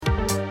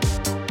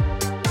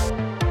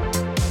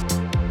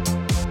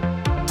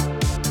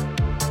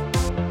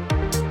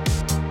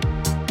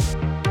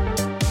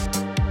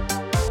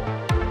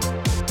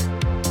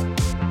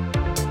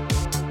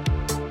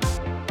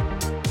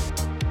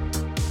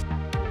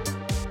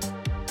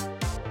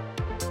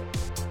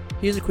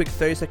Here's a quick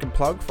 30-second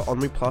plug for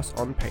OnWe Plus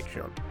on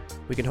Patreon.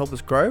 We can help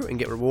us grow and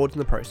get rewards in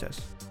the process.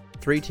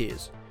 3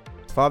 tiers.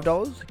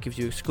 $5 gives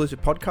you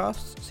exclusive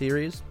podcasts,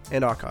 series,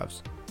 and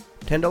archives.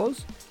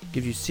 $10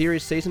 gives you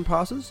series season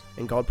passes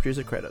and gold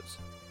producer credits.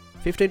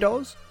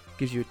 $15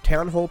 gives you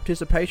town hall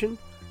participation,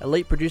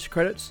 elite producer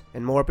credits,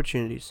 and more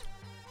opportunities.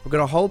 We've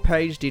got a whole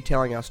page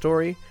detailing our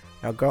story,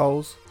 our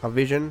goals, our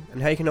vision,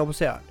 and how you can help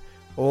us out,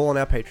 all on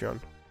our Patreon.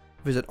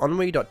 Visit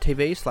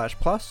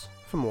onwe.tv/plus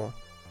for more.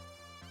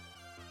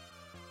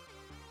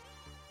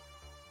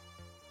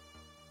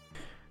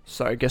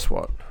 So, guess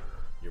what?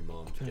 Your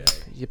mom's gay.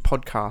 Your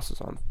podcast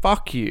is on.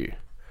 Fuck you.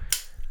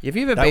 Have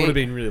you ever That been... would have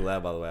been really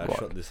loud, by the way. I What?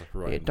 shot this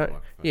right Yeah, in the don't...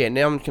 microphone. yeah,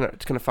 now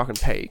it's gonna fucking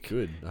peak.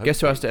 Good. Guess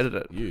who has to edit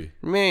it? You.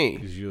 Me.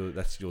 Because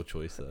that's your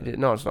choice, though.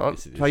 No, it's not.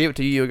 Yes, it If I is. give it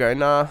to you, you'll go,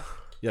 nah.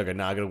 Yeah, I go,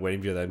 I got a wedding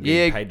video that I'm Yeah.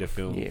 getting paid to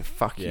film. Yeah,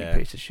 fuck Yeah. you,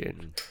 piece of shit.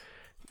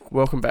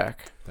 Welcome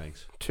back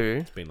Thanks. to...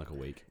 It's been like a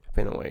week. It's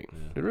been a week.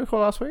 Yeah. Did we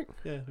record last week?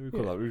 Yeah, we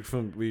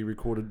recorded, we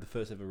recorded the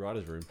first ever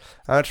writer's room.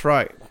 That's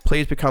right.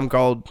 Please become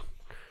gold.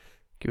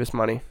 Give us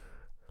money.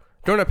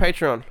 Join our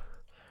Patreon.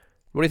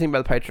 What do you think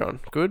about the Patreon?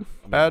 Good?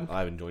 Bad? I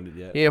haven't joined it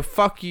yet. Yeah,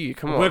 fuck you.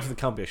 Come I on. work for the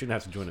company. I shouldn't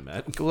have to join it,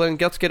 Matt. Well, then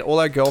let's get all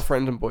our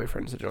girlfriends and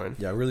boyfriends to join.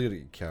 Yeah, I really got to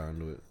get Karen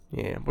to it.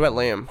 Yeah. What about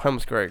Liam?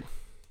 Homeless Greg.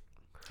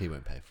 He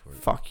won't pay for it.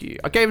 Fuck you.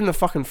 I gave him the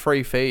fucking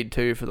free feed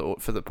too for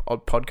the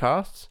odd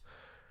podcasts,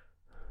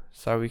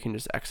 so we can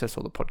just access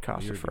all the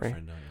podcasts You're for a good free.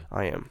 friend,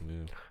 aren't you? I am.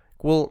 Yeah.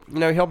 Well, he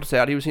helped us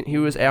out. He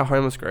was our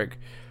homeless Greg,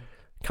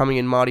 coming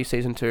in Marty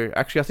season 2.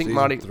 Actually, I think Season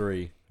Marty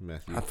 3,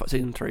 Matthew.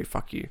 season 3.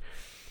 Fuck you.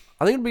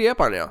 I think it'll be out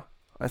by now.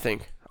 I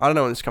think. I don't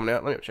know when this is coming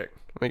out. Let me check.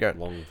 Let me go.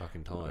 Long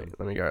fucking time.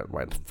 Let me go.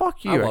 Wait.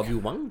 Fuck you. I love you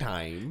one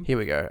time. Here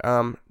we go.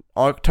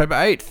 October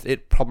 8th.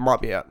 It probably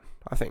might be out.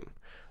 I think.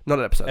 Not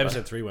an episode.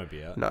 Episode 3 won't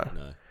be out. No.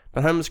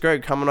 But Homeless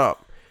Greg coming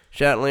up.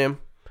 Shout out Liam.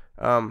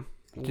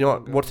 Do you know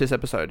what? What's this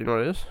episode? Do you know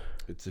what it is?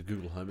 It's a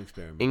Google Home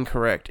experiment.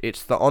 Incorrect.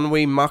 It's the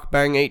OnWe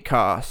Mukbang Eat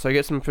Cast. So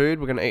get some food.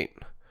 We're gonna eat.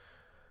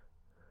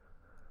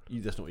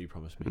 That's not what you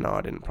promised me. No,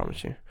 I didn't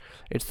promise you.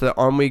 It's the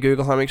OnWe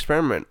Google Home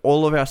experiment.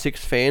 All of our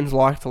 6 fans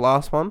liked the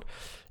last one,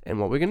 and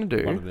what we're gonna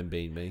do? One of them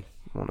being me.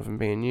 One of them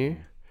being you.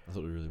 I thought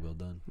it was really well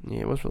done.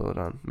 Yeah, it was well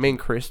done. Me and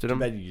Chris did Too them.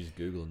 bad you use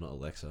Google and not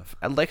Alexa.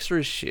 Alexa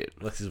is shit.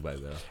 Alexa's way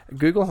better.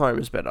 Google Home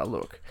is better.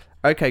 Look.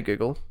 Okay,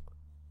 Google.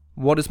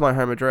 What is my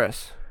home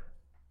address?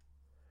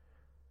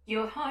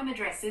 Your home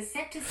address is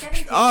set to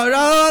 17. Oh,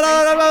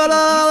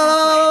 no.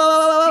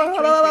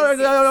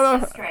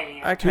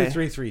 Australia. Okay.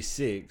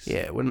 2336.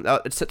 Yeah,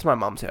 it's set to my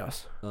mum's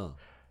house. Oh.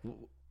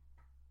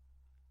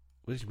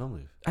 Where does your mum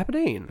live?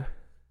 Aberdeen.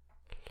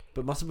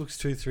 But Musselbrook's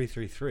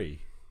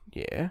 2333.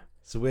 Yeah.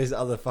 So where's the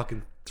other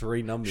fucking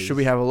 3 numbers? Should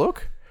we have a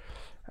look?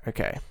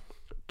 Okay.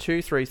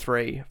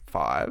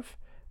 2335.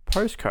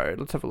 Postcode.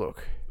 Let's have a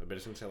look. I bet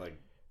it's going to say like...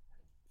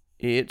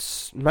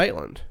 It's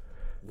Maitland.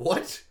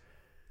 What?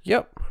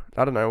 Yep.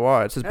 I don't know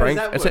why. It says How does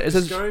that work? it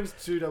says Scone's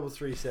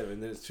 2337,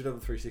 then it's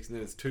 2336, and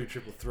then it's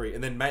 2333,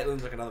 and then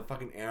Maitland's like another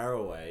fucking hour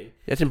away.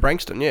 yeah, it's in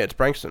Branxton. Yeah, it's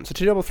Branxton. So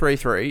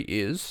 2333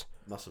 is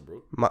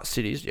Musselbrook.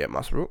 cities. Yeah,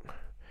 Musselbrook.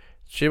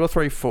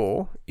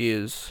 2334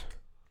 is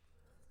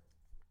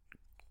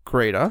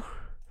Greta.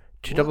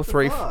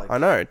 2333. fuck? I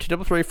know.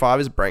 2335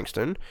 is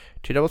Branxton.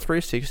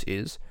 2336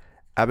 is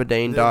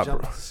Aberdeen, And then it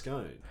Dartborough. jumps to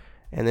Scone.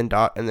 And then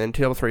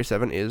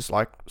 2337 is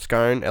like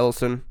Scone,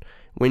 Ellison,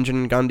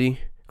 Wingen, Gundy,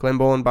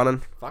 Glenborn,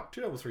 Bunnan. Fuck,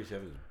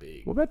 2337 is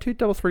big. What about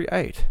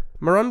 2338?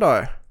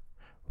 Marundo. What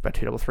about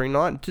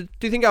 2339? Do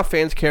you think our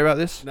fans care about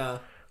this? Nah.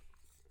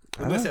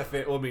 I Unless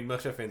don't-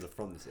 most of our fans are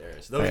from this area.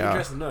 So that was They are.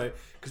 interesting to know,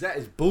 because that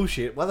is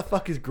bullshit. Why the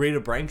fuck is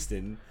Greta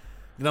Branxton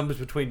the numbers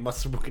between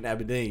Musselbrook and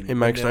Aberdeen? It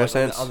makes when they're, no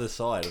sense. On the other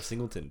side of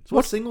Singleton. So What?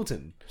 what's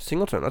Singleton?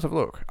 Singleton, let's have a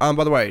look.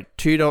 By the way,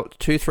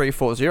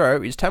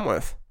 2340 is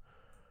Tamworth.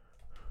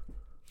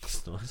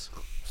 That's nice.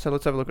 So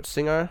let's have a look at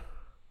Singo.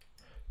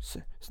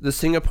 The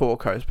Singapore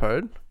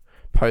postcode.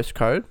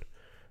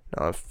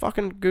 No,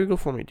 fucking Google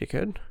for me,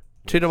 dickhead.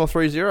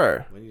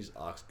 2330. When you just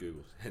ask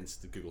Google, hence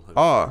the Google Home.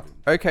 Oh,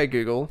 experiment. okay,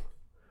 Google.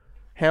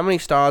 How many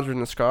stars are in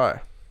the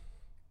sky?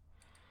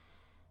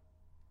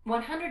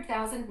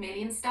 100,000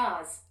 million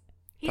stars.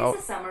 Here's Oh.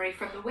 a summary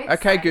from the website.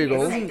 Okay,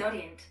 Google.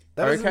 USA.int.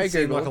 That doesn't Okay,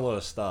 seem Google. like a lot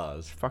of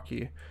stars. Fuck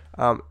you.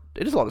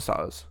 It is a lot of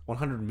stars.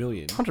 100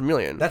 million. 100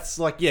 million. That's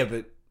like, yeah,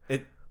 but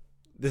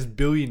there's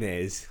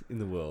billionaires in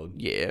the world.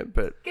 Yeah,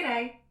 but...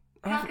 G'day.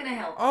 How can I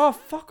help? Oh,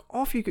 fuck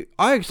off, you...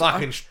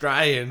 Fucking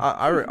Australian.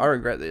 I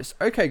regret this.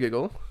 Okay,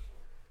 Google.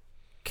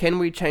 Can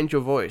we change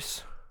your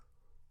voice?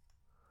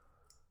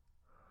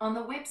 On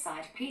the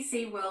website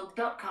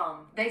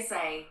pcworld.com, they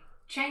say,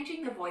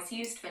 changing the voice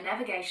used for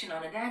navigation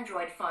on an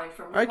Android phone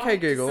from Okay,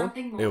 robotic to Google.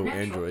 something more Ew,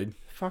 natural. Android.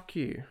 Fuck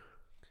you.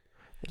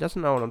 It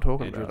doesn't know what I'm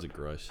talking Androids are about.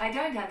 gross. I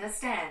don't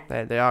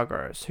understand. They are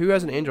gross. Who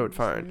has an Android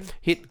phone?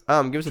 Give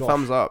us a Josh.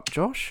 thumbs up.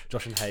 Josh?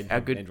 Josh and Hayden Our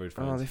have good Android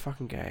Oh, phones. they're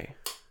fucking gay.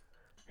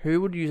 Who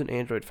would use an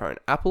Android phone?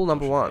 Apple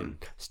number Josh 1. Hayden.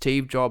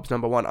 Steve Jobs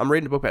number 1. I'm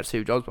reading a book about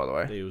Steve Jobs, by the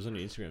way. It was on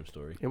your Instagram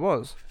story. It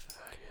was.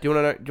 Do you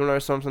want to know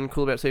something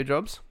cool about Steve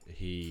Jobs?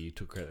 He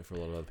took credit for a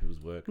lot of other people's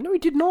work. No, he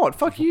did not.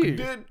 Fuck He you. fucking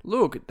did.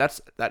 Look, that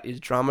is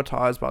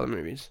dramatized by the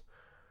movies.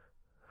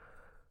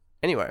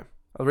 Anyway,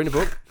 I was reading a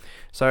book.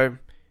 So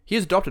he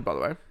is adopted, by the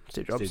way,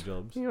 Steve Jobs. Steve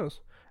Jobs. He was.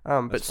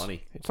 But That's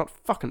funny. It's not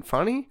fucking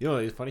funny. You know,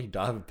 it's funny. He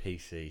died of a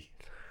PC.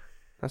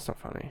 That's not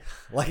funny.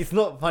 Like, it's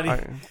not funny.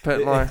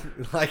 But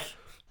like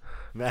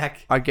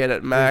Mac. I get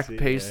it. Mac, PC.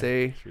 PC.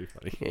 Yeah, it's really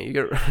funny.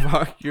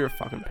 Yeah, you're a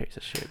fucking piece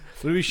of shit.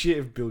 Would it be shit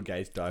if Bill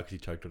Gates died because he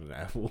choked on an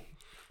apple?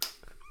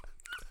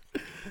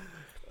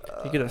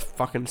 You get a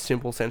fucking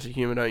simple sense of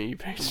humor, don't you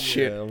piece of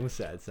shit? Yeah, I'm a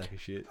sad sack of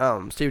shit.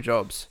 Steve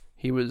Jobs.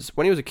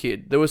 When he was a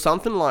kid, there was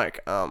something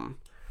like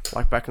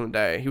back in the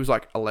day, he was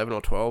like 11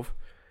 or 12,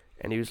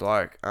 and he was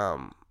like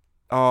some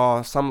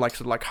like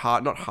sort of like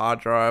not hard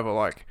drive or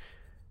like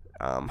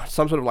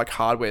some sort of like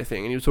hardware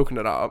thing, and he was hooking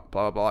it up,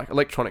 blah blah blah, like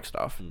electronic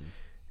stuff.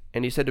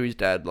 And he said to his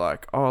dad,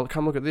 like, "Oh,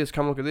 come look at this,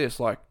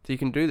 like, you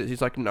can do this."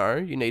 He's like, "No,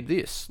 you need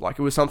this." Like,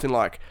 it was something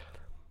like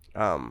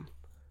the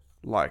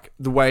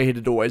way it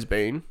had always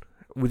been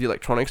with the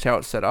electronics, how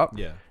it's set up.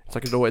 Yeah. It's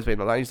like it's always been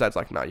like that. His dad's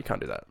like, "No, you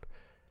can't do that."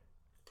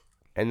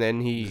 And then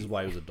This is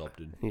why he was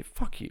adopted.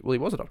 fuck you. Well, he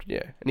was adopted,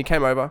 yeah. And he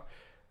came over.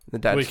 And the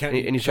dad,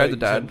 and he showed the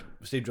dad.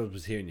 Steve Jobs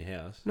was here in your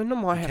house. No, not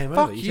my house. came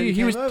Fuck over. You you. said he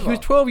He was came over.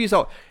 12 years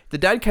old. The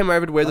dad came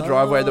over to where the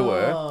driveway they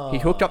were. He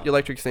hooked up the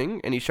electric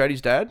thing, and he showed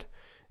his dad.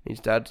 His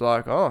dad's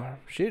like, "Oh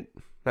shit,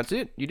 that's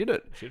it. You did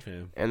it." Shit for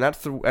him. And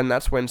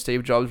that's when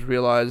Steve Jobs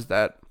realized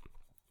that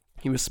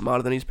he was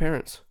smarter than his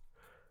parents.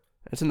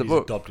 It's in the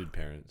book. Adopted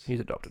parents. His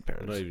adopted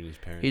parents. Not even his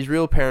parents. His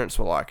real parents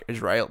were like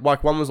Israel.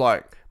 Like one was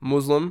like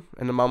Muslim,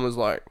 and the mum was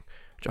like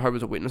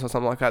Jehovah's Witness or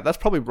something like that. That's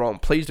probably wrong.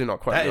 Please do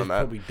not quote That me is on that.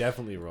 probably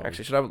definitely wrong.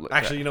 Actually, should I have a look?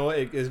 Actually, you know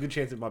what? There's a good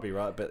chance it might be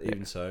right, but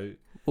even so,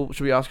 Well,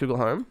 should we ask Google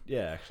Home?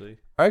 yeah, actually.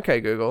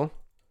 Okay, Google.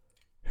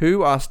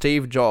 Who are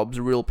Steve Jobs'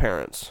 real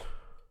parents?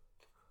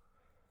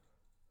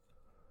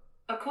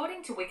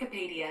 According to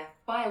Wikipedia,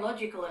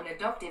 biological and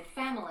adoptive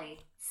family,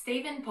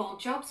 Stephen Paul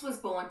Jobs was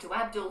born to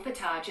Abdul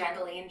Fattah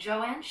Jandali and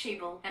Joanne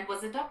Schiebel and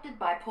was adopted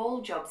by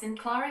Paul Jobs and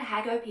Clara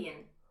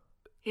Hagopian.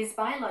 His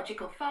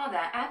biological father,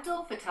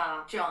 Abdul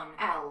Fattah John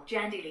Al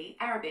Jandali,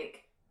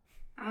 Arabic.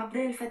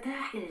 Abdul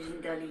Fattah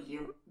al-Jandali,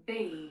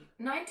 B.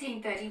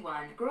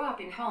 1931, grew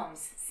up in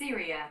Homs,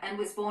 Syria, and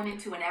was born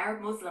into an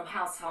Arab Muslim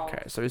household.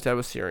 Okay, so his dad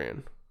was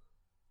Syrian.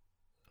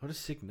 What a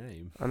sick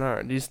name. I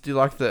know. Do you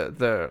like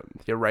the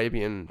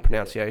Arabian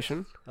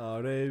pronunciation?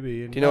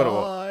 Arabian. Do you know what it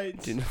was?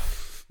 Nights. Do you know,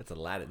 That's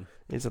Aladdin.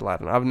 he's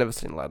Aladdin. I've never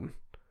seen Aladdin.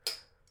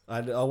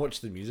 I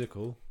watched the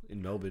musical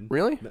in Melbourne.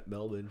 Really?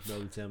 Melbourne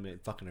Sound Man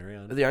fucking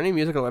around. The only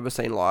musical I've ever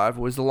seen live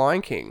was The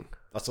Lion King.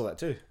 I saw that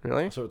too.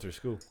 Really? I saw it through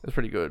school. That's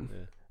pretty good.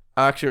 Yeah.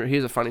 Actually,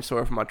 here's a funny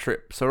story from my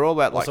trip. So we're all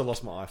about I like... also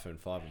lost my iPhone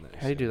 5 in that.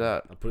 How do you do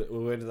that?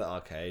 We went to the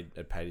arcade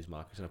at Paddy's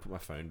Marcus and I put my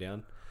phone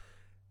down.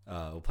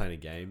 We're playing a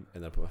game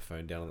and then I put my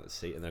phone down on the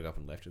seat and then I got up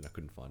and left and I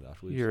couldn't find it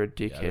afterwards. You're a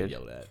Yeah, I got dickhead.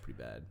 yelled at pretty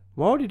bad.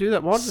 Why would you do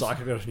that? Why would Psych,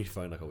 I got a new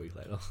phone like a week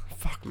later.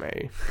 Fuck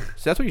me.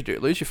 So that's what you do.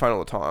 Lose your phone all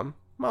the time.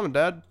 Mum and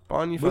Dad,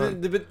 buy a new Well, phone.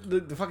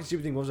 the fucking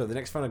stupid thing was though, the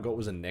next phone I got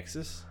was a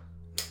Nexus.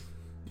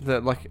 You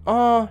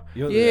know,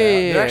 You know,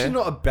 yeah. they're actually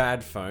not a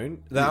bad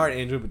phone. They are an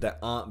Android, but they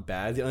aren't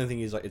bad. The only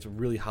thing is like it's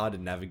really hard to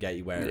navigate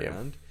your way Yeah.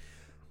 around.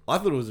 I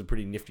thought it was a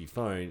pretty nifty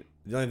phone.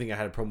 The only thing I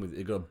had a problem with,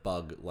 it got a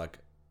bug like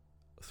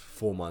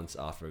 4 months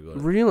after I got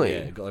it. Really? Yeah,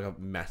 it got like a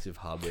massive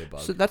hardware bug.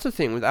 So that's the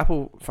thing with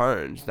Apple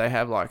phones. They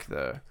have like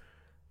the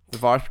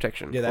virus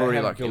protection. Yeah, they already,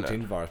 have like,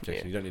 built-in virus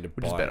protection. You don't need to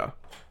which buy is better.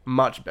 it.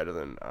 Much better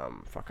than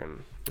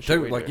fucking. the shit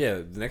So, we like, do. yeah,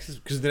 the Nexus,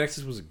 because the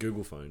Nexus was a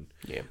Google phone.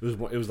 Yeah. It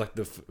was like it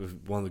was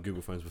one of the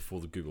Google phones before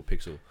the Google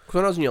Pixel. Because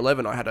when I was in year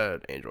 11, I had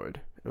an Android.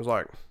 It was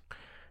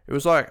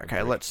like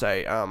okay, let's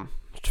say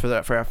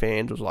for our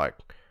fans, it was like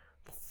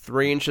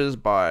 3 inches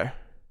by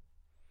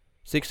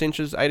 6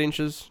 inches, 8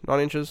 inches, 9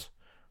 inches.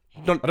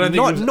 Not I don't think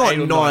it was not 8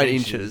 or 9 9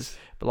 inches,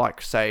 but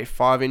like say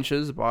 5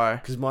 inches by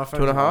Because my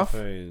phone's 2.5?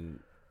 iPhone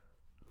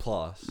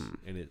Plus,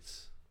 and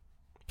it's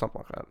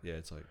something like that. yeah,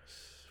 it's like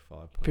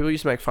 5. People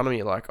used to make fun of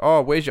me like,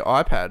 "Oh, where's your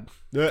iPad?"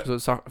 Yeah. 'Cause it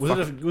was, so- Was fuck-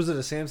 it a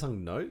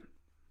Samsung Note?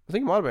 I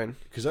think it might have been.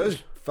 Because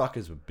those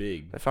fuckers were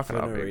big. They fucking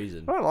for are no big.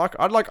 reason. I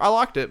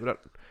liked it, but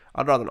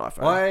I'd rather an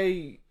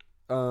iPhone.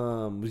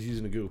 I was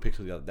using a Google Pixel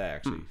the other day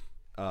actually,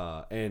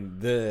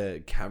 and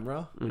the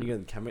camera when you get in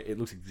the camera, it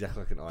looks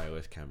exactly like an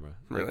iOS camera.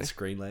 Like Really? the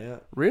screen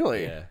layout.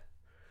 Really? Yeah,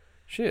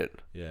 Shit.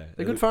 yeah.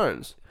 They're good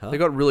phones. Huh? They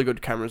got really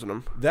good cameras in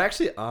them. They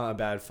actually are a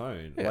bad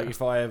phone. Yeah. Like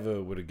if I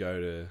ever were to go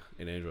to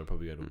an Android, I'd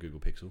probably go to a Google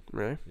Pixel.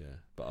 Really? Yeah,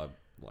 but I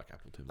like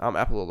Apple too. I'm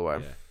Apple all the way.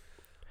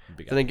 Yeah,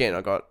 big Then again,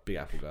 I got. big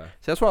Apple guy. See,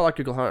 that's why I like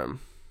Google Home.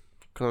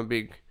 Because I'm a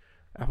big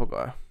Apple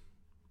guy.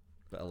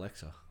 But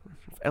Alexa,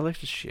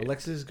 Alexa's shit.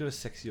 Alexa's got a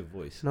sexier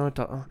voice. No, it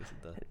doesn't. Yes,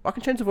 it does. I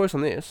can change the voice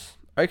on this.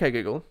 Okay,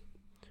 Google.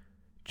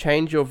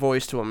 Change your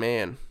voice to a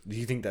man. Do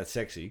you think that's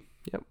sexy?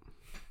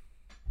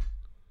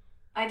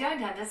 I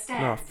don't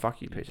understand. No,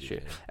 fuck you, piece of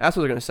shit. Yeah. That's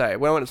what I was going to say.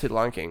 When I went to see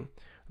Lion King,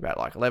 about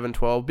like 11,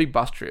 12, big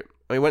bus trip.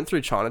 We went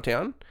through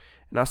Chinatown,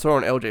 and I saw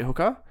an LG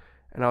hooker,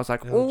 And I was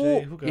like, LG,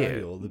 oh, hooker, yeah.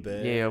 you're the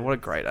best. Yeah, what a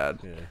great ad.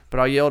 Yeah. But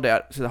I yelled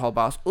out to the whole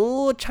bus,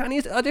 oh,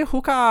 Chinese LG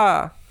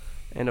hooker.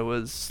 And it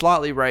was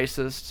slightly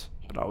racist,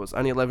 but I was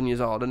only 11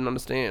 years old. I didn't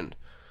understand.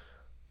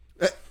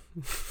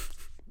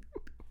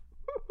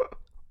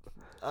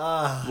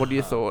 What are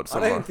your thoughts? I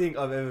don't think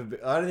at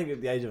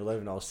the age of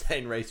 11 I was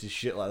saying racist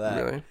shit like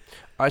that. Really?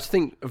 I used to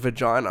think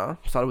vagina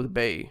started with a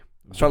B.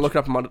 I was trying to look it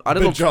up. I had a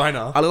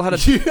Vagina.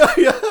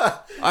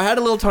 I had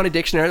a little tiny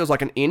dictionary that was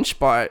like 1 inch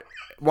by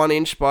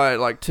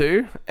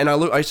 2, and I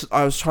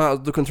was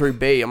looking through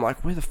B. I'm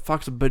like, where the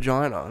fuck's a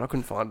vagina? And I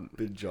couldn't find it.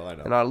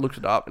 Vagina. And I looked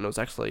it up, and it was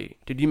actually,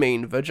 did you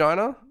mean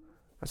vagina?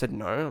 I said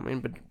no. I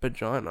mean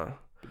vagina.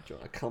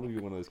 I can't believe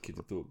you're one of those kids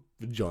that thought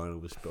vagina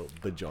was spelled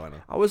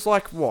vagina. I was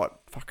like,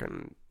 what,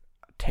 fucking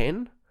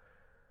 10?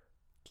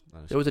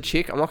 There was a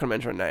chick. I'm not gonna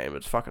mention her name.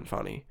 It's fucking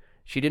funny.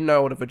 She didn't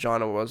know what a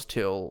vagina was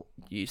till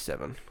year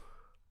 7.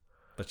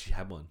 But she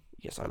had one.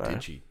 Yes, I know.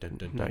 Did she?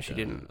 No, she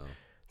didn't. Oh.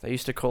 They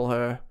used to call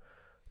her.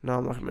 No,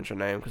 I'm not gonna mention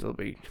her name because it'll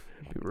be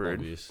rude.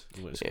 Obvious.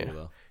 I went to school with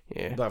her.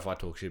 Yeah. But if I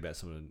talk shit about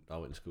someone I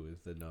went to school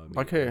with, they'd know.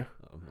 Like who?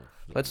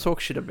 Let's talk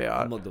shit I'm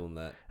about. not doing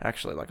that.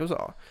 Actually, like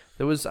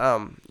there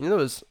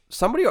was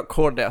somebody got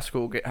caught at our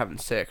school having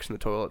sex in the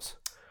toilets.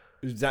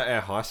 Was that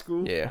our high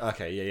school? Yeah.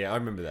 Okay, yeah, I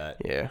remember that.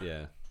 Yeah.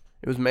 Yeah.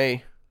 It was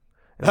me.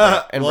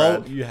 And well,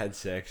 Brad. you had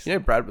sex. You know,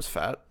 Brad was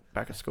fat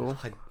back at school.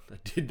 I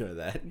did know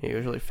that. He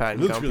was really fat He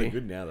and looks gumpy. really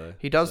good now, though.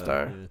 He does, So,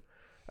 though.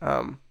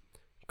 yeah.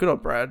 Good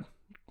old Brad.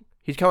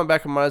 He's coming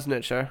back on my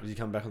Isn't show. Does he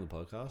come back on the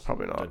podcast?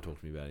 Probably not. Don't talk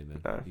to me about him,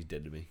 man. No. He's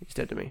dead to me. He's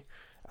dead to me.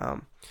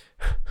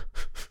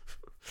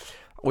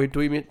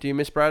 Do you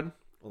miss Brad?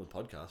 On the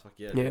podcast, fuck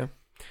yeah. Yeah.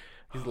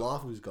 His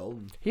laugh was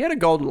golden. He had a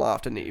golden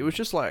laugh, didn't he? It was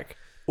just like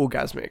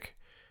orgasmic.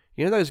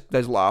 You know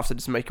those laughs that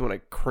just make you want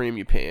to cream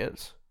your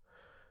pants?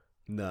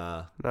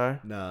 Nah. No?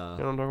 Nah.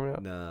 You know what I'm talking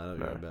about? Nah, I don't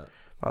know about.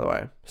 By the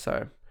way,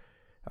 so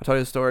I told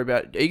you the story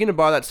about. Are you going to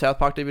buy that South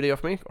Park DVD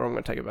off me, or I'm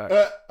going to take it back?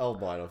 I'll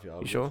buy it off you. I'll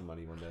You get sure? some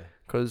money one day.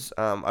 Because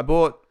I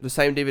bought the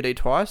same DVD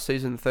twice,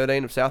 season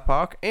 13 of South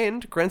Park,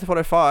 and Grand Theft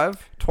Auto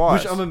 5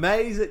 twice. Which I'm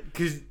amazed at,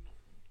 because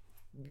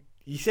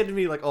you said to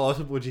me, like, oh, I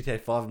just bought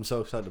GTA 5. I'm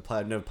so excited to play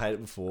it. I've never played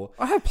it before.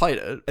 I have played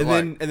it.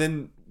 And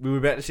then we were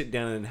about to sit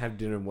down and have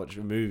dinner and watch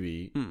a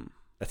movie.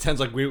 That sounds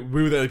like we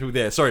were the only people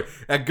there. Sorry,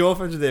 our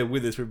girlfriends were there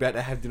with us. We're about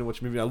to have dinner and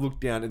watch a movie. And I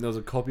looked down and there was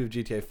a copy of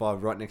GTA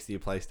 5 right next to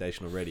your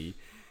PlayStation already.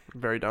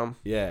 Very dumb.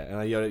 Yeah, and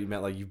I yelled at you,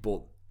 Matt, like, you've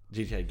bought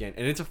GTA again.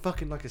 And it's a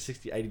fucking like a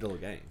 $60,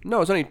 $80 game.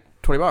 No, it's only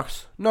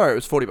 $20. No, it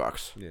was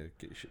 $40. Yeah,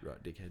 get your shit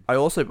right, dickhead. I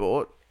also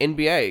bought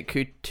NBA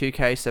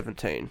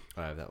 2K17.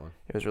 I have that one.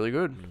 It was really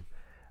good.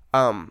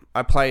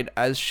 I played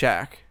as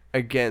Shaq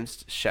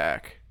against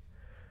Shaq.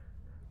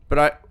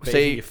 But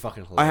You're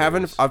fucking I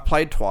haven't. hilarious. I've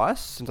played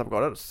twice since I've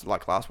got it. It's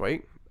like last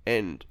week,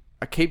 and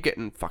I keep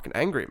getting fucking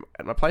angry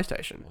at my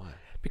PlayStation. Why?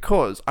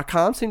 Because I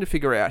can't seem to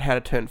figure out how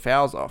to turn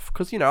fouls off.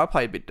 Because I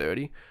play a bit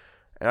dirty,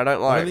 and I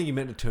don't like. I don't think you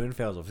meant to turn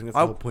fouls off. I think that's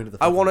the whole point of the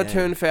I fucking want to game.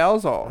 turn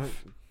fouls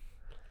off.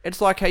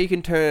 It's like how you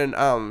can turn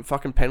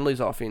fucking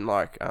penalties off in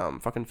like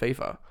fucking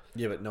FIFA.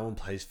 Yeah, but no one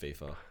plays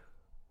FIFA.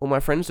 All my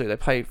friends do. They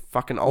play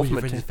fucking All your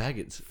Ultimate friends Team. are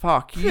faggots.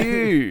 Fuck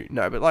you.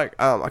 No, but like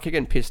I keep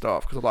getting pissed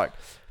off because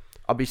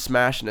I'll be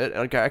smashing it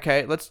and I'd go,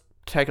 okay, let's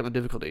take up the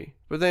difficulty.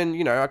 But then,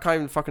 I can't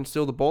even fucking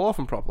steal the ball off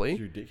them properly.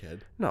 You're a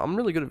dickhead. No, I'm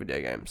really good at video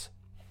games.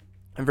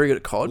 I'm very good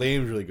at COD.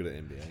 Liam's really good at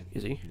NBA.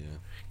 Is he? Yeah.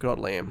 Good old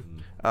Liam.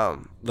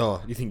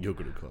 No, you think you're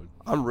good at COD?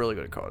 I'm really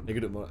good at COD. You're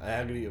good at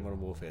I'm good at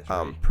Modern Warfare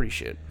 3. Pretty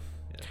shit.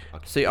 Yeah,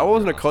 can See, beat I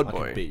wasn't your a COD ass. I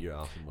boy. can beat your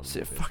ass in Modern See,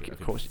 Warfare fuck 3. you, I of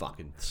can course.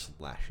 fucking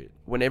slash it.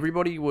 When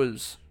everybody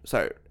was...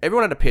 So,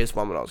 everyone had a PS1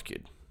 when I was a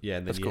kid. Yeah,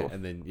 and then That's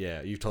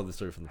cool. you've told the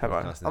story from the Have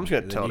I? podcast. I'm just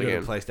gonna tell it you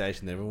again. got a PlayStation,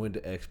 then everyone went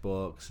to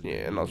Xbox.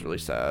 Yeah, and I was really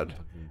sad.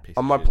 Fucking piece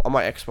On of shit.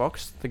 my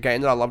Xbox, the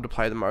game that I loved to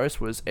play the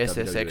most was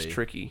SSX WWE.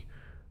 Tricky.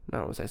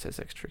 No, it was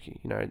SSX Tricky.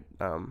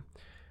 The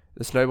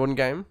snowboarding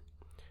game.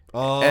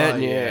 Oh,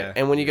 And yeah.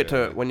 and when you got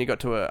Yeah.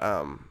 to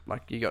a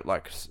like you got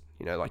like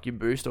your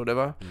boost or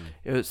whatever,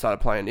 it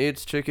started playing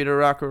 "It's Tricky to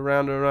Rock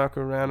Around and Rock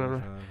Around."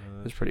 And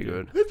it was pretty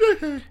good.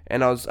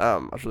 And I was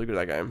really good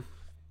at that game.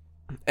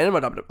 And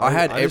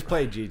I just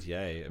played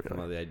GTA from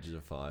like the ages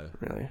of 5.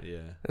 Really? Yeah.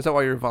 Is that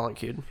why you're a violent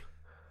kid?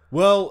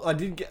 Well, I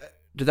did get.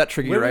 Did that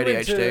trigger When your we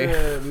went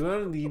ADHD? we went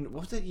on the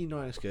what's that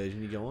United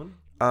excursion you go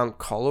on?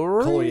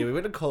 Colorado. Yeah, we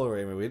went to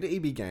Colorado. We went to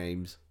EB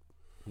Games.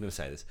 I'm gonna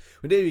say this.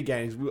 We did EB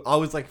Games. I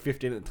was like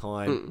 15 at the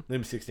time.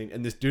 Then 16,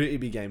 and this dude at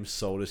EB Games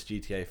sold us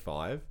GTA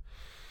 5.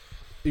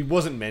 He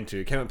wasn't meant to.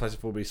 It came out on PlayStation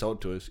 4, but he sold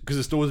it to us because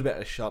the store was about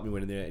to shut. We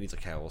went in there, and he's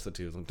like, "Hey, I'll sell it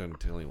to you." I was like, "Don't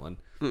tell anyone."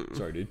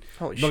 Sorry, dude.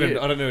 Holy I'm not shit.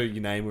 gonna, I don't know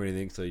your name or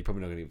anything, so you're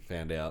probably not gonna get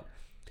found out.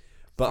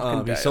 But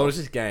Fucking he sold Dale. us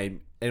this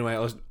game. Anyway,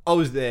 I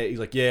was there. He's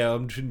like, "Yeah, I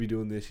shouldn't be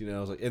doing this," I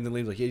was like, and then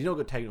Liam's like, "Yeah, you not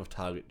got taken off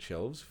Target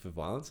shelves for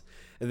violence."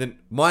 And then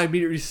my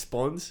immediate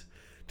response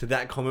to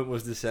that comment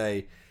was to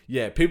say,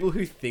 "Yeah, people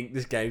who think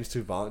this game's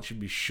too violent should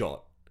be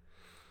shot."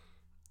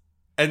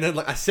 And then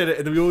I said it,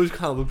 and then we always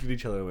kind of looked at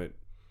each other and went,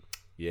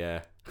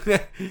 "Yeah,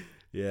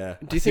 yeah."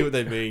 Do you see think- what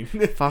they mean?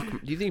 Fuck. Do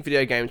you think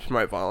video games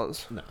promote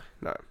violence? No.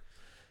 No.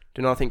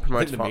 Do you not think I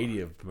promotes think the violence?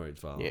 media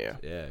promotes violence. Yeah.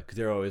 Yeah. Because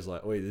they're always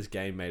like, oh, this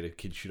game made a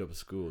kid shoot up a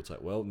school. It's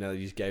like, well, now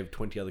you just gave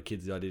 20 other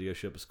kids the idea to go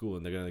shoot up a school,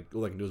 and they're going to,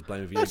 all they can do is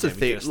blame a video That's the game. and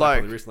thing, get a slap on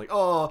like- the wrist, like,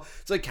 oh,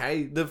 it's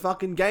okay. The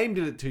fucking game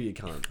did it to you,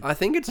 cunt. I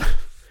think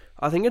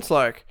it's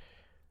like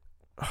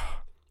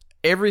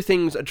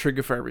everything's a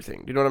trigger for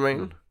everything. Do you know what I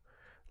mean?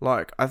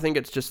 Like, I think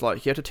it's just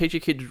like you have to teach your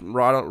kids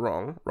right and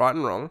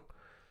wrong,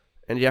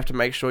 and you have to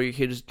make sure your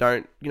kids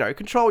don't,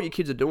 control what your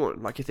kids are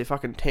doing. Like, if they're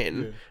fucking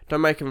 10,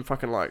 don't make them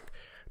fucking like,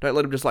 don't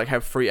let them just like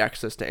have free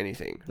access to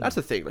anything. That's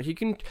the thing. Like, you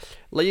can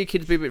let your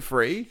kids be a bit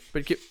free,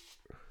 but that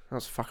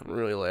was fucking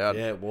really loud.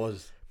 Yeah, it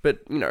was. But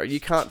you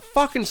can't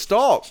fucking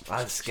stop. I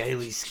have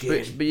scaly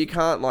skin. But you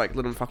can't like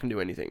let them fucking do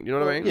anything. Do you know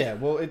what I mean? Yeah,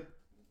 well,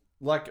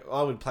 like,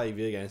 I would play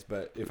video games,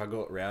 but if I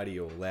got rowdy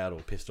or loud or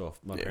pissed off,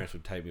 my parents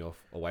would take me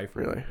away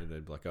from Really? it, and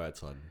they'd be like, go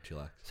outside and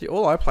chillax. See,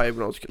 all I played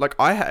when I was a kid, like,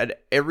 I had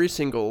every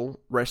single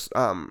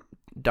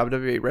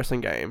WWE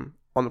wrestling game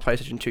on the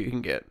PlayStation 2 you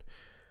can get.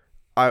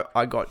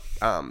 I got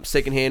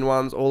secondhand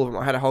ones, all of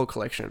them. I had a whole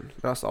collection,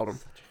 and I sold them.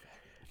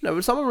 No,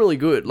 but some are really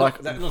good.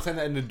 Like, I'm not saying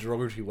that in a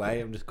derogatory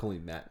way. I'm just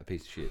calling Matt a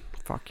piece of shit.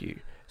 fuck you.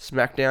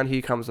 SmackDown,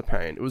 Here Comes the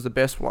Pain. It was the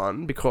best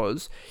one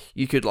because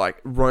you could, like,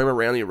 roam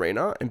around the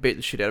arena and beat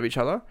the shit out of each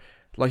other.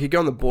 Like, you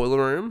go in the boiler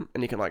room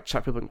and you can, like,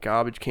 chuck people in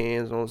garbage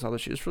cans and all this other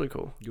shit. It's really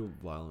cool. You're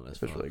violent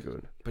as It's fuck. really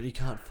good. But you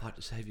can't fight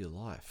to save your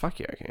life. Fuck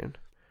yeah, I can.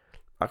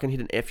 I can hit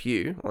an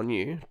FU on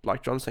you,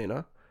 like John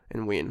Cena,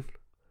 and win.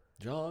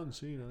 John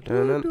Cena.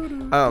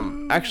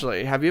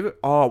 Actually, have you ever...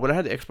 Oh, when I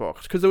had the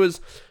Xbox, because there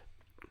was...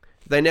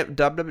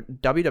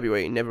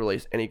 WWE never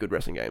released any good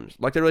wrestling games.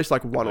 Like, they released,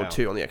 like, one or Wow.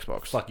 two on the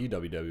Xbox. Fuck you,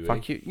 WWE.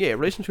 Fuck you. Yeah,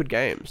 release some good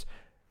games.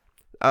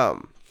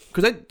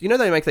 Because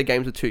they make their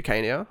games with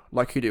 2K now,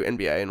 like who do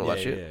NBA and all that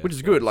shit, which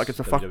is good. Like, it's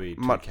a fuck WWE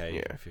much. 2K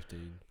Yeah,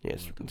 15.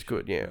 yes, all that it's shit.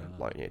 good. Yeah,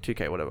 Wow. like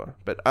 2K whatever.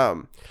 But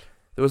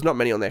there was not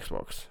many on the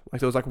Xbox. Like,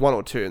 there was like one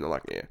or two, and they're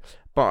like, yeah.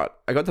 But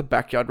I got the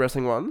backyard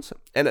wrestling ones,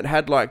 and it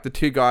had like the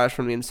two guys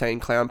from the Insane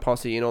Clown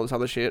Posse and all this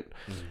other shit,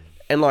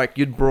 and like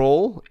you'd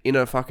brawl in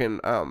a fucking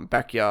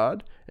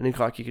backyard, and then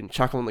like you can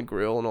chuckle on the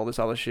grill and all this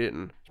other shit,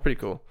 and it's pretty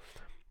cool.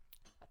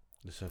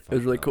 It's so It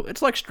was really fucked cool. up.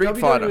 It's like Street WWE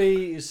Fighter.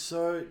 is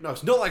so... No,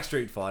 it's not like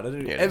Street Fighter.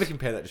 Don't Yeah, it ever is.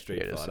 compare that to Street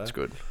Yeah, it is. Fighter. It's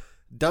good.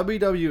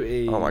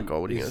 WWE Oh my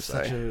God, what are you is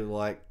gonna say? such a,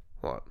 like,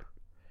 What?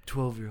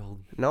 12-year-old.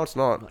 No, it's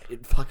not. Like,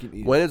 it fucking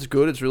is. When it's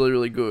good, it's really,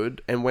 really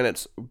good, and when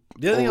it's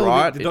the other thing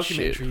alright, the it's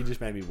documentary shit. you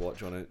just made me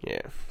watch on it.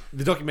 Yeah.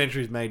 The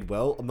documentary is made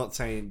well. I'm not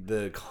saying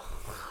the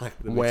like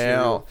the Wow.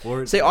 material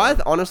for it. See, I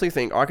honestly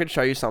think I could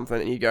show you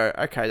something and you go,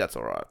 okay, that's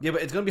all right. Yeah,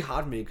 but it's gonna be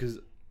hard for me because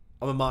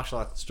I'm a martial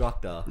arts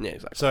instructor. Yeah,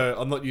 exactly. So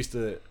I'm not used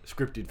to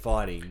scripted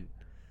fighting.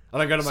 I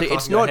don't go to my See, class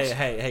it's and go, not-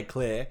 hey,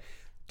 Claire,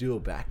 do a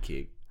back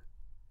kick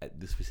at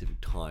this specific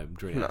time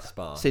during No. our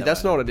spar. See, That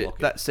that's way I not don't what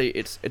it is. block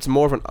it. It's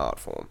more of an art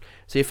form.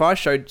 See, if I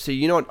showed... See,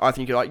 you know what I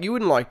think you like? You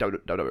wouldn't like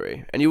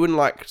WWE, and you wouldn't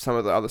like some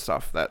of the other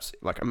stuff that's,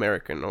 like,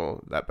 American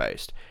or that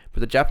based. But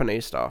the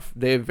Japanese stuff,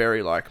 they're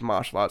very, like,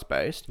 martial arts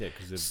based. Yeah,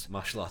 because the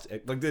martial arts,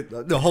 like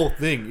the whole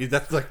thing is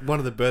that's like one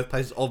of the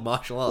birthplaces of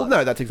martial arts. Well,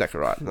 no, that's exactly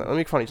right. Let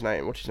me find his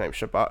name. What's his name?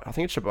 Shibata. I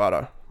think it's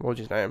Shibata. What was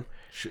his name?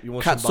 You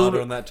want Katsura- some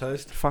butter on that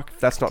toast? Fuck,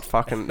 that's not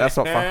fucking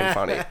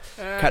funny.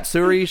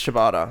 Katsuri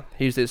Shibata.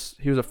 He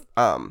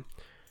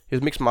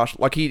was mixed martial,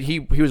 like he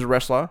was a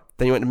wrestler,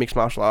 then he went to mixed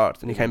martial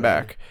arts, and he came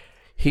back.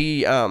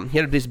 He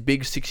had this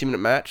big 60-minute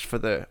match for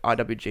the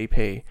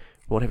IWGP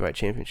World Heavyweight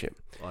Championship.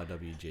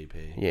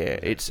 IWGP. Yeah,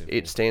 What does that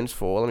it stands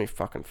for, let me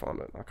fucking find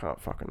it. I can't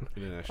fucking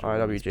International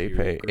Women's Period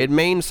IWGP. Group. It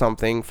means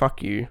something.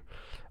 Fuck you.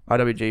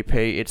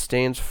 IWGP. It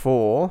stands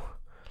for,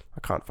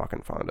 I can't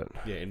fucking find it.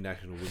 Yeah,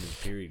 International Women's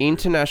Period. Group.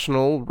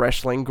 International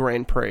Wrestling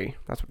Grand Prix.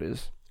 That's what it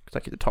is. It's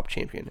like you're the top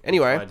champion.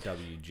 Anyway,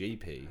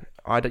 IWGP.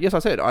 yes, I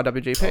said I thought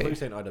you IWGP. were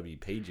saying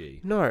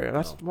IWPG. No,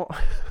 that's what.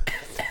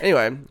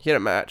 Anyway, he had a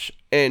match,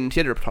 and he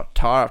had to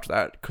retire after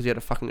that because he had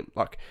a fucking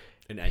like.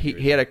 An He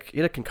aneurysm.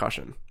 had a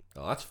concussion.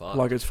 Oh, that's fun.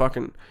 Like, it's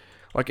fucking,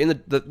 like in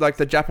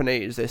the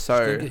Japanese, they're Don't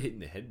so. get hit in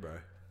the head, bro.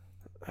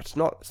 It's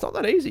not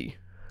that easy.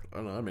 I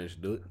don't know. I managed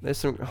to do it. There's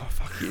some. Oh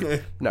fuck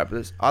you. No,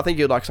 but I think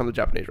you'd like some of the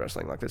Japanese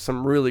wrestling. Like, there's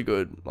some really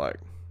good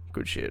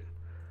good shit.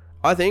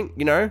 I think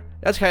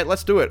that's okay.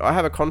 Let's do it. I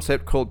have a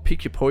concept called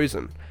Pick Your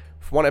Poison.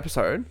 For one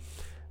episode,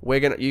 you're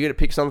gonna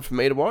pick something for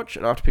me to watch,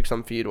 and I have to pick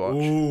something for you to watch.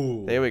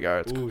 Ooh. There we go.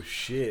 It's Ooh,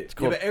 shit.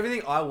 called- Yeah, but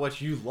everything I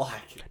watch, you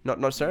like. not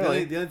The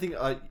necessarily. only thing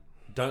I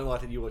don't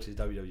like that you watch is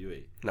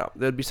WWE. No,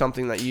 there'd be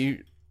something that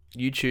you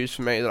choose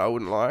for me that I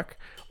wouldn't like.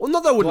 Well,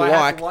 not that I wouldn't Do I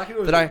have like, to like it,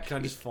 or that can I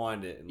just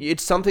find it? and-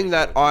 it's something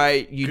that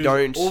you 'Cause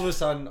don't All of a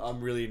sudden,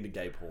 I'm really into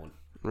gay porn.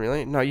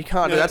 really. No, you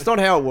can't. No. That's not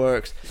how it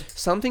works.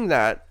 Something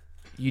that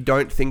you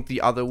don't think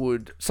the other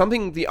would.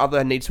 Something the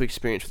other needs to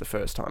experience for the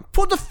first time.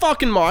 Put the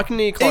fucking mic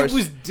near close. It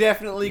was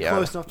definitely Yeah.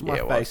 close enough to my Yeah,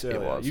 it was. face It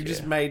earlier. was, You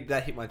just yeah. made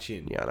that hit my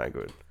chin. Yeah, no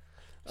good.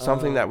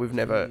 Something that we've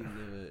never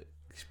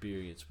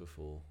experienced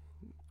before.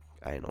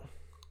 anal.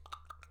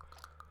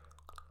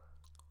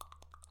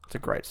 It's a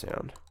great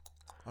sound.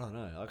 I don't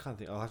know. I can't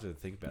think. I'll have to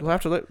think about We'll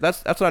have to.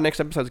 That's what our next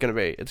episode's going to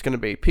be. It's going to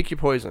be pick your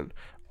poison.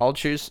 I'll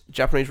choose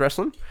Japanese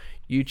wrestling.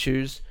 You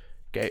choose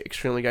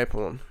extremely gay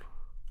porn.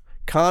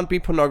 Can't be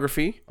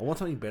pornography. I want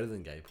something better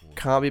than gay porn.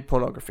 Can't be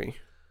pornography.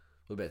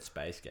 What about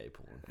space gay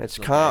porn? It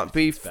not can't gay,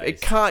 be. it's space.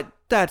 It can't.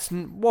 That's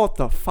what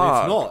the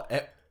fuck. It's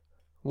not.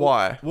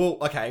 Why? Well,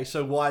 okay.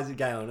 So why is it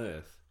gay on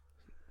Earth?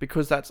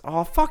 Because that's.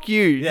 Oh, fuck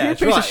you. Yeah, You're a that's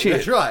piece right. of shit.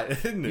 That's right.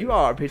 Isn't it? You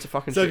are a piece of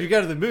fucking So shit. if you go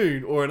to the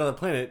moon or another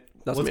planet,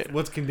 Doesn't matter.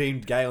 what's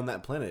condemned gay on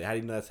that planet? How do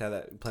you know that's how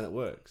that planet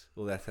works?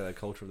 Or that's how the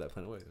culture of that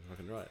planet works? That's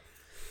fucking right.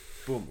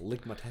 Boom,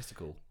 lick my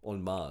testicle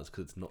on Mars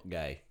because it's not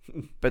gay.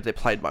 But they're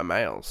played by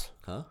males.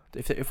 Huh?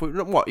 If we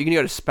what you're gonna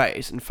go to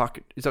space and fuck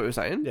it? Is that what you're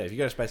saying? Yeah, if you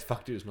go to space,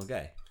 fuck dude, it's not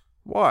gay.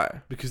 Why?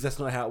 Because that's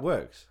not how it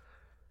works.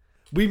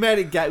 We made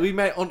it gay.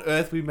 On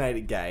Earth, we made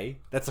it gay.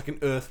 That's like an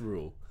Earth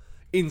rule.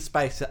 In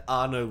space, there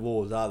are no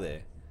laws, are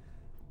there?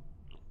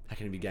 How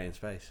can it be gay in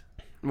space?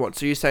 What?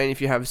 So you're saying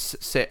if you have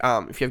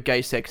if you have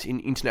gay sex in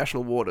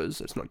international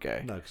waters, it's not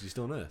gay? No, because you're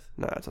still on Earth.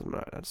 No, it doesn't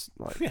matter. That's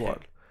like Yeah,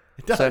 what?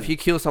 It does. So if you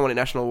kill someone in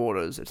national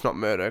waters, it's not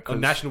murder. on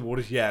national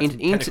waters, yeah, in, it's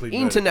technically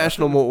murder.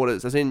 international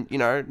waters, as in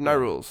no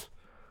rules.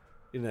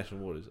 International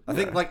waters. I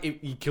think like if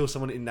you kill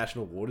someone in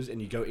national waters and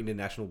you go into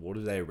national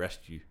waters, they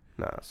arrest you.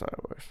 No, that's not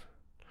how it works.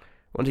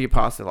 Once you get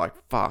past, they're like,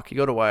 "Fuck, you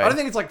got away." I don't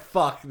think it's like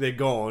fuck, they're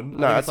gone.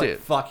 No, I think that's it's like it.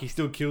 fuck, he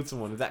still killed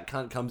someone. If that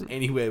cunt comes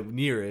anywhere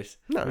near us,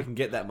 No. we can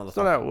get that motherfucker. That's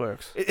not how it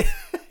works.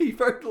 He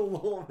broke the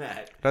law,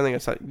 Matt. I don't think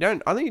it's like you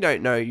don't. I think you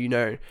don't know.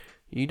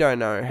 You don't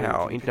know how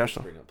Can you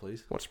international. Spring up,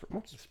 please. What's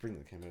The spring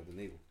that came out of the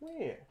needle.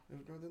 where?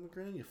 Right on the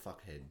ground, you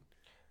fuckhead.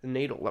 The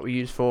needle that we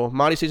use for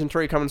Marty season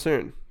 3 coming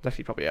soon. It's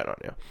actually probably out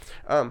right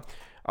now.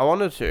 I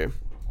wanted to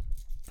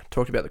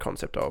talk about the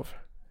concept of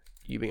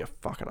you being a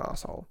fucking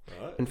asshole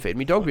Right. and feed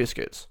me dog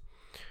biscuits.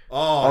 Oh,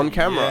 On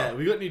camera. Yeah,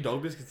 we got new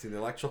dog biscuits in there,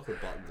 like chocolate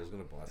buttons. I was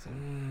gonna buy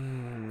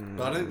some,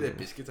 but I don't think they're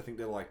biscuits. I think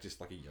they're like just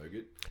like a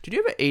yogurt. Did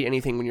you ever eat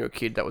anything when you were a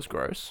kid that was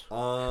gross?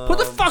 Put Put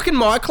the fucking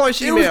mic close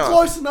to It your was mouth.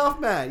 close enough,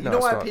 man. You No, know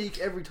it's I not. peak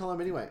every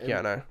time anyway. Yeah,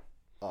 I know.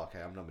 Oh, okay,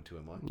 I'm number 2,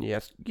 am I?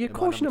 Yes. Yeah, of Am I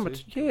course you're number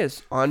number two? 2.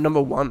 Yes. I'm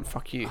number 1.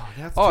 Fuck you.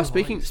 that's Oh, too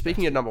speaking high,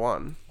 speaking of number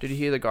 1, did you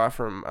hear the guy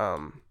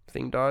from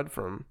Thing died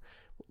from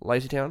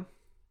Lazy Town?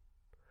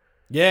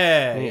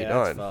 Yeah, He yeah,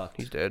 died. that's fucked.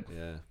 He's dead.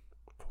 Yeah.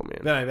 Poor man.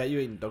 No, about you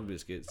eating dog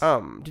biscuits.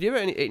 Did you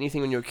ever eat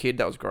anything when you were a kid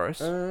that was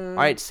gross?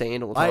 I ate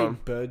sand all the I time.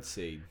 ate bird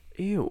seed.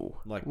 Ew.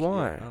 Like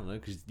Why? yeah, I don't know,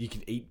 because you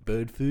can eat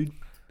bird food.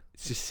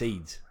 It's just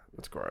seeds.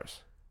 That's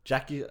gross. I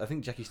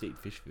think Jackie used to eat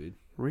fish food.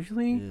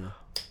 Really? Yeah.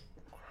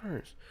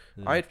 Gross.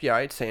 Yeah. I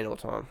ate sand all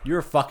the time. You're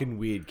a fucking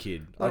weird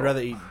kid. Oh. I'd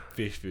rather eat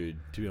fish food,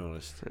 to be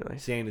honest. Really?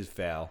 Sand is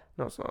foul.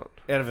 No, it's not.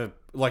 Out of a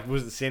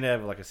was it sand out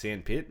of like a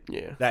sand pit?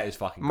 Yeah. That is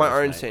fucking My gross,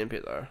 own mate. sand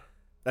pit though.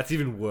 That's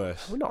even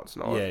worse. Well, no, it's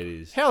not. Yeah, it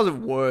is. How is it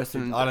worse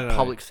than I don't the know.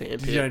 public sand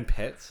Did pit? you own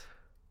pets?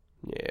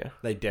 Yeah.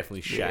 They definitely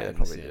Yeah, shat they in the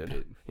probably sand did.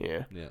 pit.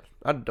 Yeah. Yeah,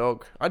 I had a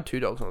dog. I had 2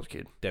 dogs when I was a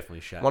kid.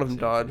 definitely shat. One of in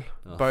them the sand died. pit.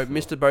 Oh, Bo, fuck.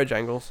 Mr.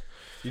 Bojangles.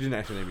 You didn't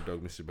actually name your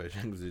dog Mr.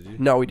 Bojangles, did you?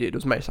 No, we did.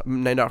 It was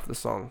named after the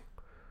song.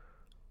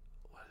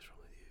 What is wrong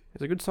with you?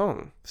 It's a good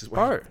song. This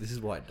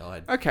is why it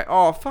died. Okay.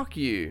 Oh, fuck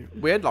you.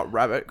 We had like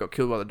rabbit got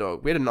killed by the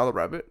dog. We had another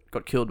rabbit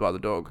got killed by the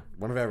dog.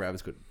 One of our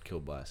rabbits got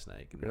killed by a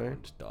snake and Really? the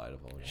one just died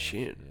of old age.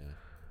 Shit. Yeah.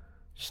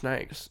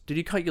 Snakes. Did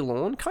you cut your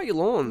lawn? Cut your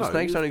lawn. No,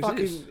 Snakes it don't was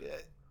exist. fucking-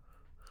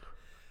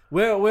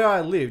 Where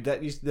I lived, there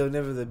was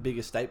never the big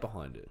estate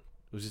behind it.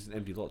 It was just an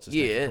empty lot. So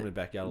snakes would Yeah. come in the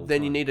backyard all the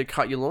Then you time. need to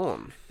cut your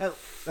lawn.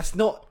 That's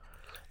not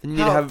Then you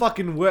need how to it have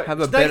fucking works. have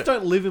a Snakes better-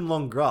 don't live in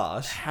long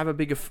grass. have a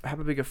bigger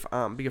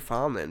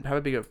farm. Then have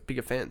a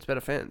bigger fence,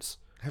 better fence.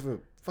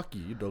 Fuck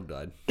you. Your dog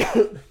died.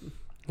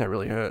 That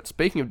really hurts.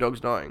 Speaking of dogs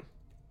dying,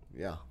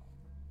 Yeah.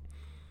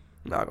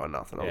 no, I got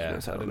nothing. I was Yeah. I going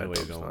to say don't know where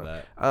dogs you're going with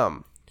dying.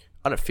 that.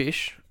 I had a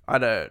fish. I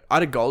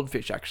had a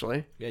goldfish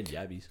actually, Yeah,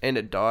 jabbies. and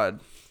it died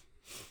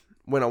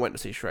when I went to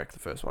see Shrek, the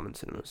first one in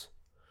cinemas.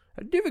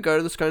 Did you ever go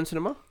to the Scone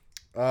Cinema?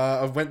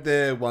 I went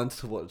there once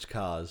to watch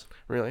Cars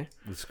Really?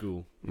 with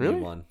school. Really?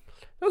 Year 1.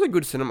 That was a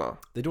good cinema.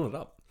 They're doing it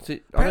up. See, I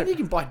Apparently, you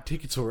don't, can buy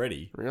tickets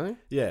already. really?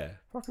 Yeah.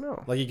 Fucking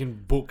hell. Like, you can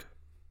book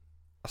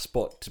a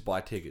spot to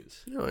buy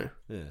tickets. Really?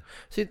 Yeah.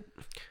 See,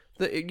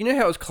 you know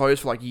how it was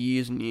closed for like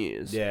years and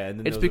years? Yeah, and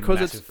then It's there was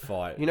because a it's- massive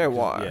fight. you know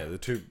Because- why?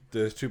 Yeah,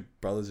 there's two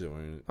brothers who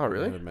own it. Oh,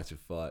 really? They had a massive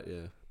fight,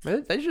 yeah.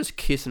 They just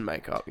kiss and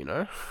make up, you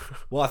know?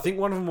 Well, I think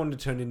one of them wanted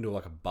to turn it into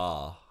like a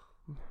bar.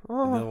 And the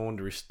Oh, other one wanted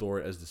to restore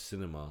it as the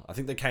cinema. I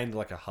think they came to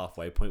like a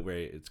halfway point where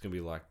it's going to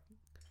be like,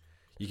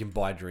 you can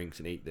buy drinks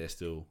and eat there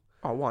still.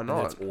 why And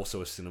not? it's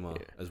also a cinema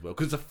as well.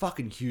 Because it's a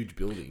fucking huge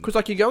building. Because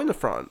like you go in the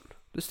front.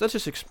 Let's just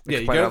Yeah, you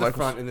explain go to our the locals.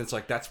 front and it's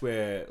like that's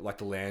where like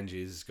the lounge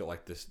is. It's got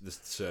like this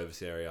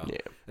service area. Yeah.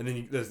 And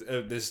then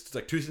there's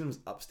like 2 cinemas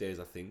upstairs,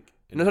 I think.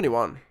 And there's only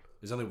one.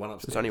 There's only one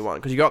upstairs. There's only one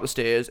because you go up the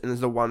stairs and there's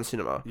the one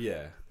cinema.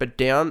 Yeah. But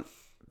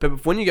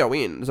when you go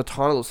in, there's a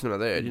tiny little cinema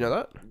there. Do you know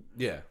that?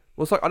 Yeah.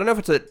 Well, it's like I don't know if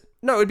it's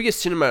it'd be a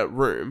cinema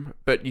room,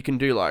 but you can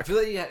do I like feel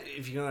like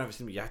if you're gonna have a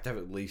cinema, you have to have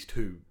at least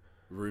 2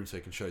 rooms so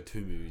you can show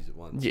 2 movies at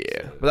once. yeah.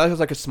 So- But that's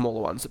like a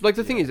smaller one. So, like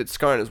the thing is, it's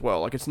Scone as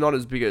well. Like it's not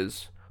as big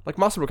as like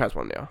Musselbrook has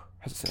one now.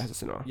 Has a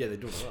cinema. yeah, they're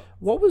doing it up.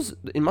 What was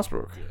in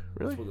Musselbrook? Yeah.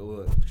 Really? That's what all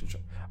that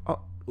Oh.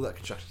 all that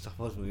construction stuff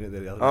was when we went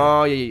there the other day.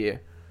 Oh yeah.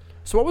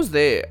 So what was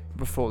there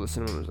before the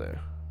cinema was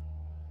there?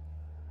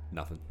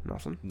 Nothing.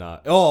 Nothing. No.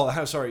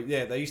 Oh, sorry.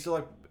 Yeah, they used to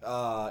like.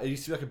 It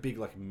used to be like a big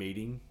like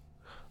meeting,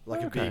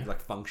 like Okay. a big like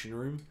function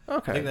room.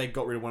 Okay. I think they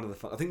got rid of one of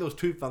the. I think there was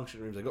 2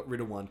 function rooms. They got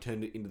rid of one,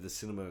 turned it into the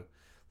cinema.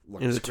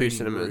 Like Into the 2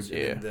 screening room, cinemas, and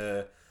yeah. then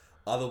the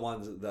other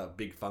ones, the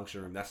big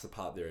function room. That's the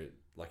part they're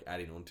like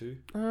adding on to.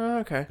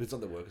 Okay. It's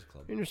not the Workers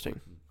Club. Interesting.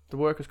 The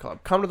Workers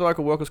Club. Come to the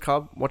local Workers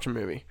Club. Watch a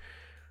movie.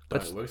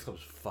 Don't, the Workers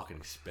Club's fucking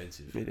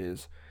expensive. It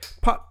is.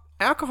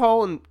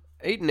 Alcohol and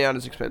eating out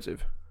is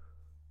expensive.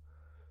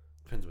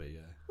 Depends where you go.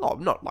 Oh,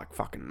 not like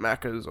fucking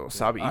Macca's or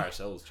Subby.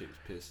 RSL's cheap as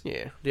piss.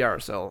 Yeah, the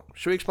RSL.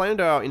 Should we explain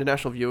to our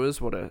international viewers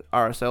what a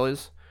RSL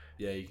is?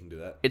 Yeah, you can do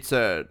that. It's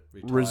a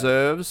Retired.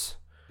 reserves.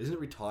 Isn't it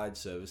Retired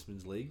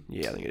Servicemen's League?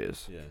 Yeah, I think it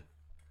is. Yeah.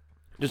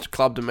 Just a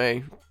club to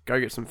me. Go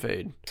get some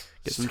feed.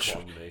 Get some. It's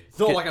it's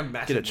not get- like a get a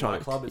massive chime.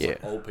 nightclub. It's Yeah.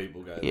 like old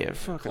people go. Yeah, there.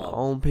 fucking Club.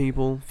 old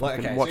people. Like, Fucking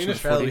okay, so watching in the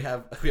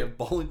Australia footy. we have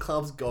bowling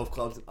clubs, golf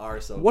clubs, and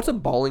RSL. What's a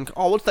bowling?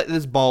 Oh, what's that?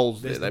 There's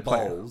bowls There's there. the They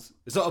play. bowls.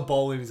 It's not a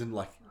bowling as in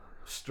like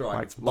strike.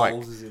 Like- It's bowls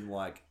like- as in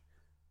like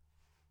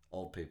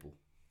old people.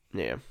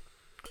 Yeah,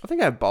 I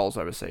think they have bowls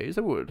overseas.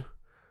 They would.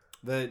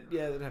 They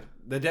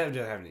definitely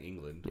have it in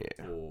England.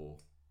 Yeah. Or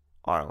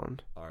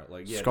Ireland.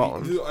 like yeah,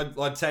 Scotland.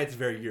 I'd say it's a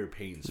very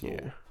European sport.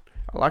 Yeah.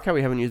 I like how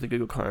we haven't used the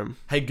Google Chrome.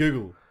 Hey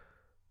Google,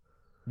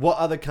 what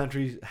other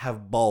countries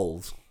have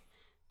bowls?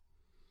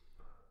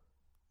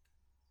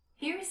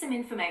 Here is some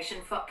information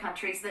for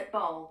countries that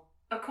bowl.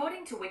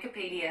 According to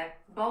Wikipedia,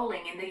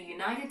 bowling in the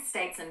United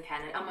States and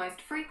Canada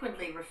most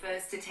frequently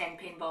refers to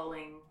 10-pin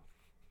bowling.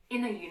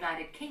 In the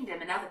United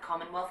Kingdom and other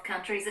Commonwealth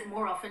countries, it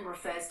more often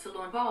refers to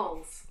lawn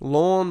bowls.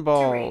 Lawn To read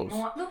bowls.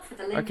 more, look for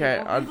the link Okay,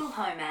 in your I'd- Google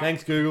Home app.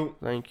 Thanks Google.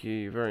 Thank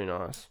you. Very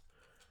nice.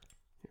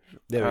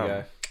 There we Um,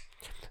 go.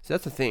 So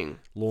that's the thing.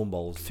 Lawn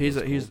bowls. is He's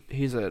what a it's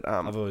he's a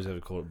called. I've always ever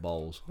called it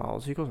bowls.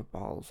 bowls. He calls it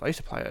bowls. I used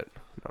to play it.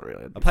 Not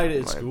really. I played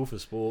it at Lame. school for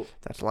sport.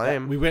 That's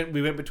lame. We went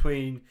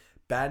between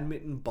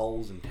badminton,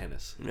 bowls, and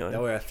tennis. Really? They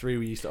were our 3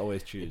 we used to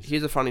always choose.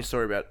 Here's a funny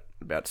story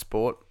about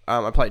sport.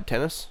 I played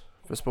tennis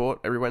for sport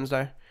every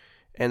Wednesday,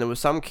 and there was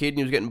some kid and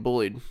he was getting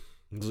bullied.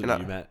 Was it And I-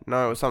 you, Matt?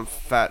 No, it was some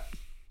fat,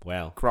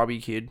 Wow. grubby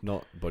kid.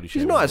 Not body He's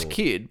a shaming. nice at all.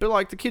 kid, but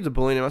like the kids are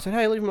bullying him. I said,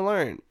 "Hey, leave him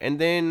alone." And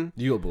then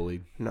You got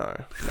bullied. no.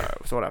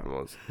 So what happened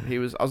was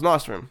I was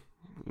nice to him.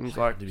 And he's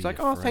like, Did he he's like,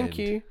 get "Oh, thank friend?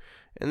 you."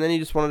 And then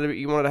he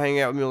wanted to hang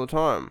out with me all the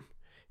time.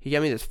 He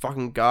gave me this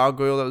fucking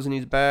gargoyle that was in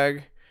his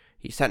bag.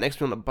 He sat next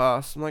to me on the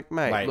bus. I'm like,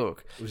 mate, Wait.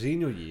 look, Was he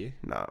in your year?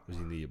 no, Was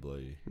he in the year below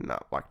you? no,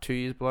 like 2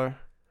 years below.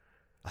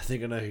 I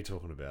think I know who you're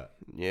talking about.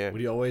 Yeah,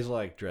 Would he always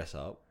like dress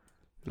up?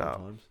 No.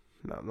 Sometimes?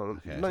 no, Okay, I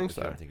don't think that's what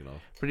so. I'm thinking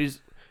of. But he's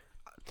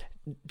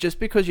just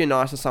because you're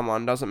nice to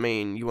someone doesn't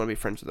mean you want to be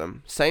friends with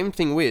them. Same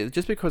thing with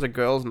just because a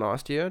girl's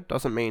nice to you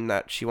doesn't mean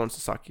that she wants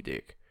to suck your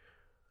dick.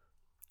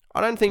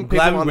 I don't think I'm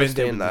glad people we went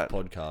there understand that.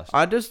 with this podcast.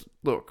 I just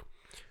look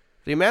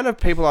the amount of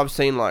people I've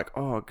seen like,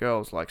 oh,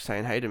 girls like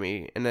saying hey to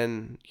me, and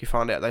then you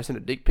find out they sent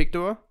a dick pic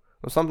to her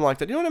or something like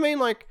that. You know what I mean?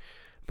 Like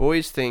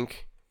boys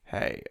think,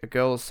 hey, a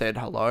girl said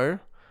hello,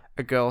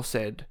 a girl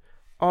said,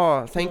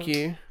 oh, thank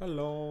you.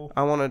 Hello.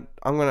 I'm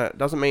gonna.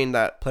 Doesn't mean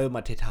that. Play with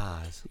my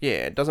tatas.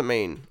 Yeah, it doesn't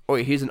mean. Oh,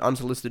 here's an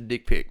unsolicited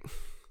dick pic.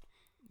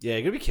 Yeah,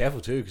 you gotta be careful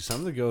too, because some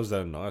of the girls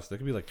that are nice, they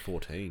could be like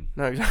 14,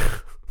 No, exactly.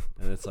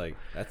 and it's like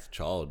that's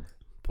child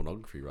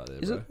pornography right there,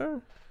 Is bro. it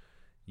though?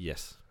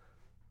 Yes.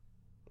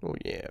 Well,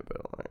 yeah, but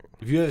like,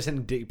 If you ever sent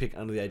a dick pic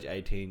under the age of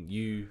 18,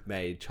 you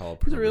made child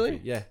Is it pornography.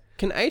 really? Yeah.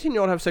 can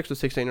 18-year-old have sex with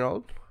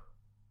 16-year-old?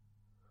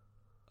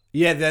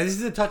 Yeah, this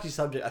is a touchy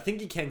subject. I think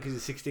you can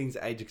because 16 is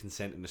the age of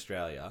consent in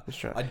Australia.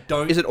 Australia. I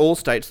don't. Is it all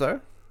states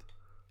though?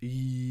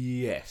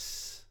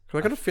 Yes. Because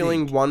I got a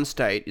feeling think. one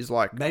state is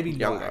like Maybe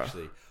younger. not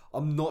actually.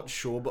 I'm not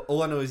sure, but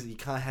all I know is that you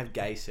can't have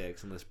gay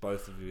sex unless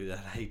both of you are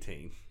at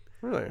 18.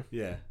 Really?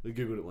 Yeah, we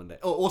googled it one day.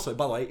 Oh, also,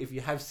 by the way, if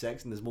you have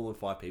sex and there's more than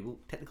 5 people,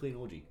 technically an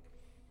orgy.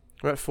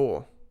 What about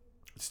 4?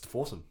 It's just a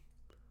foursome.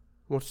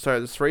 Well, so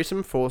there's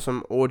threesome,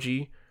 foursome,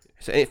 orgy.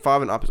 So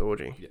 5 and up is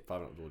orgy. Yeah,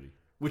 5 and up is orgy.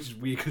 Which is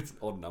weird because it's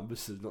odd numbers,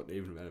 so there's not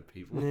even an amount of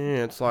people.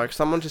 Yeah, it's like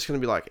someone's just gonna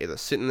be like either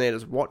sitting there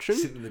just watching,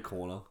 Sitting in the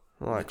corner,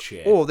 on like, a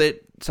chair. or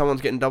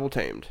someone's getting double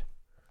teamed.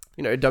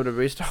 You know,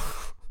 WWE style.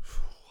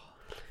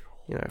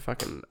 You know,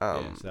 fucking.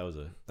 Yeah,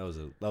 so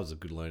that was a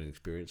good learning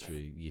experience for a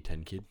year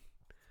 10 kid.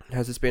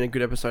 Has this been a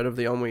good episode of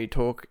the On We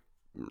Talk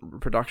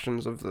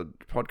productions of the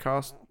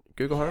podcast?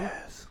 Google Home.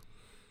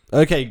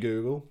 Okay,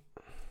 Google.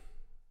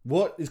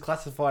 What is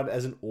classified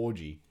as an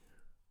orgy?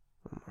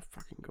 Oh my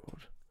fucking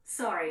god.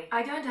 Sorry,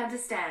 I don't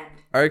understand.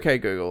 Okay,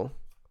 Google.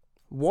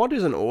 What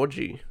is an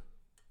orgy?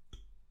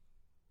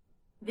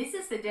 This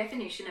is the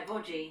definition of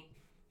orgy.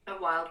 A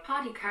wild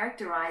party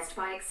characterized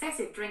by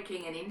excessive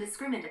drinking and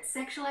indiscriminate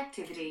sexual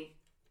activity.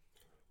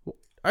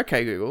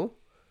 Okay, Google.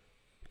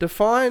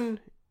 Define.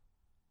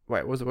 Wait,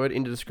 what was the word? This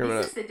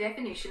Indiscriminate. is the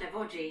definition of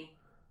orgy.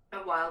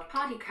 A wild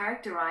party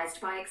characterized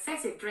by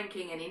excessive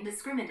drinking and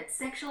indiscriminate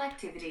sexual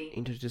activity.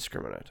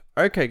 Interdiscriminate.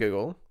 Okay,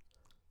 Google.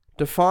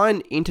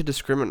 Define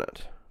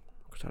interdiscriminate.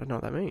 Because I don't know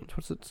what that means.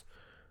 What's it?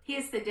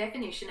 Here's the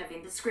definition of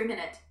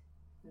indiscriminate.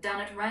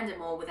 Done at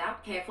random or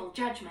without careful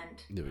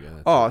judgment. There we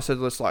go. Oh,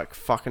 so it's like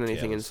fucking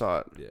anything Yeah,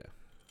 inside. Yeah.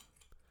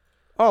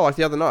 Oh, like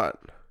the other night.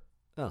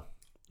 Oh.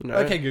 You know?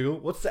 Okay, Google.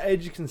 What's the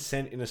age of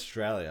consent in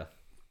Australia?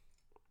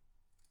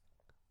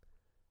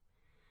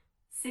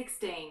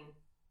 16.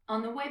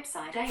 On the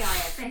website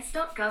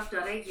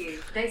aifs.gov.au,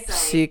 they say,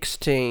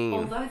 16.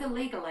 although the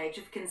legal age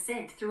of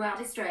consent throughout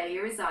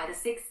Australia is either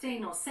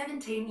 16 or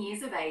 17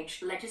 years of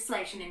age,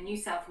 legislation in New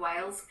South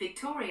Wales,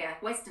 Victoria,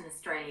 Western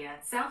Australia,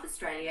 South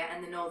Australia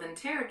and the Northern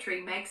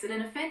Territory makes it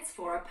an offence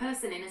for a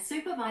person in a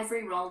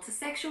supervisory role to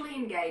sexually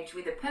engage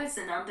with a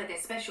person under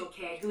their special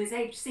care who is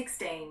aged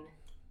 16.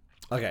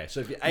 Okay,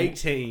 so if you're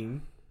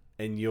 18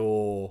 and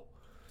you're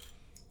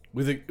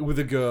with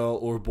a girl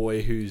or a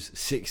boy who's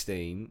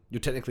 16,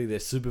 you're technically their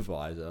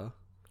supervisor.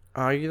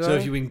 Are you though? So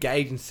if you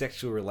engage in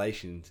sexual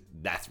relations,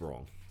 that's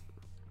wrong.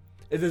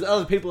 If there's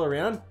other people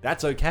around,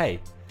 that's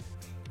okay.